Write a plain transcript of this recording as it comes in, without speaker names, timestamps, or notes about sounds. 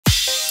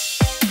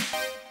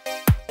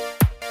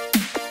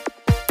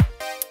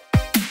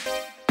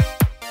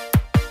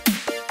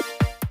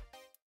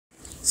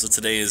So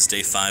today is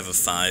day 5 of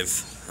 5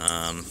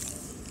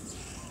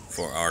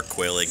 for our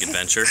quail egg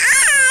adventure.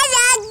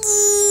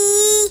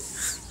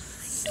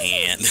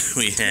 And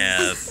we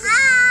have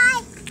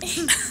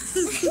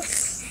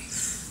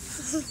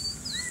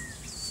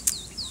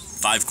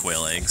 5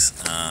 quail eggs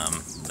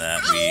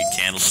that we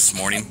candled this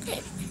morning.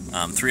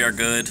 3 are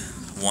good,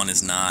 1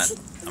 is not.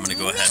 I'm going to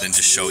go ahead and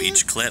just show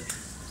each clip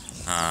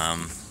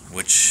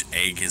which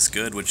egg is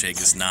good, which egg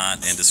is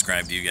not, and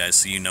describe to you guys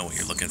so you know what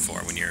you're looking for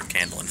when you're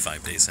candling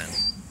 5 days in.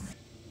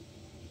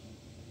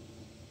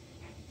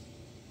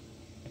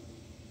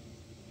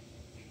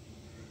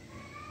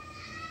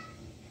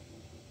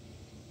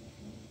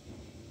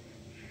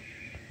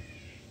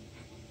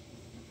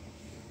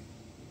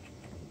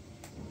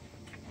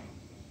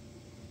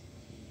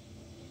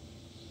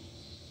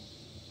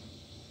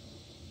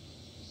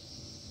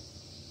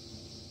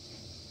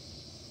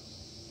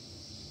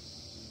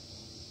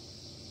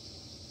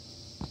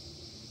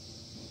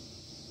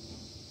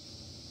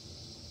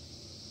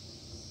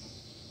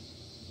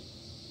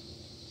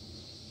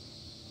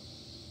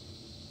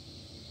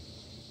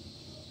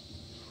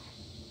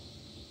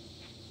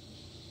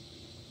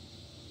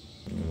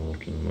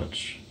 Looking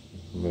much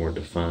more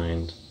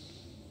defined.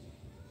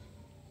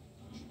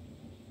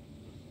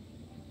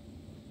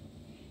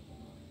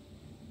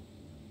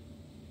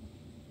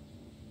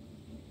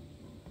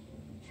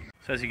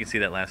 So as you can see,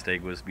 that last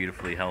egg was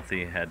beautifully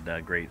healthy, had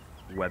great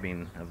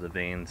webbing of the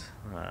veins.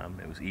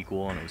 It was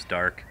equal and it was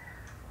dark.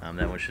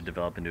 That one should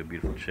develop into a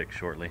beautiful chick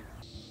shortly.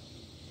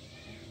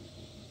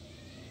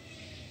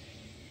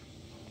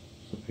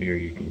 So here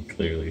you can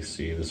clearly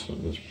see this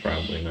one was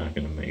probably not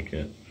going to make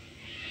it,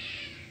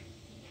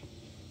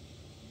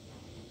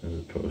 as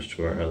opposed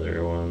to our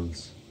other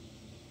ones.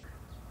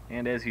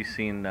 And as you've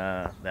seen,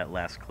 that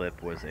last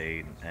clip was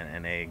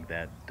an egg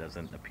that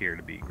doesn't appear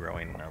to be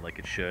growing like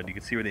it should. You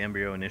can see where the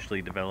embryo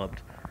initially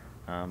developed,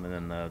 and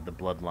then the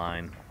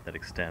bloodline that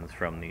extends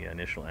from the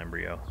initial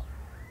embryo.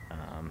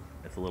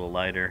 It's a little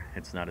lighter,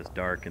 it's not as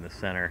dark in the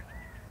center,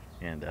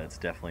 and it's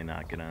definitely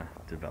not going to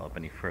develop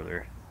any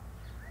further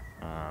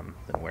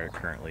than where it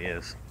currently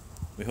is.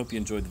 We hope you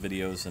enjoyed the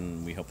videos,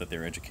 and we hope that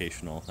they're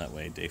educational. That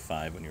way, day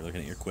 5, when you're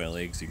looking at your quail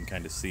eggs, you can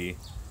kind of see,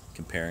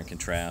 compare and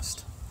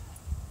contrast.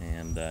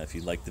 And if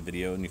you like the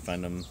video and you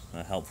find them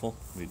helpful,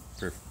 we'd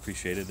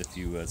appreciate it if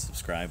you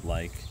subscribe,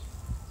 like,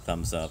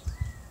 thumbs up.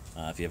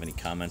 If you have any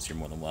comments, you're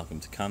more than welcome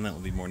to comment.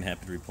 We'll be more than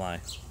happy to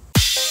reply.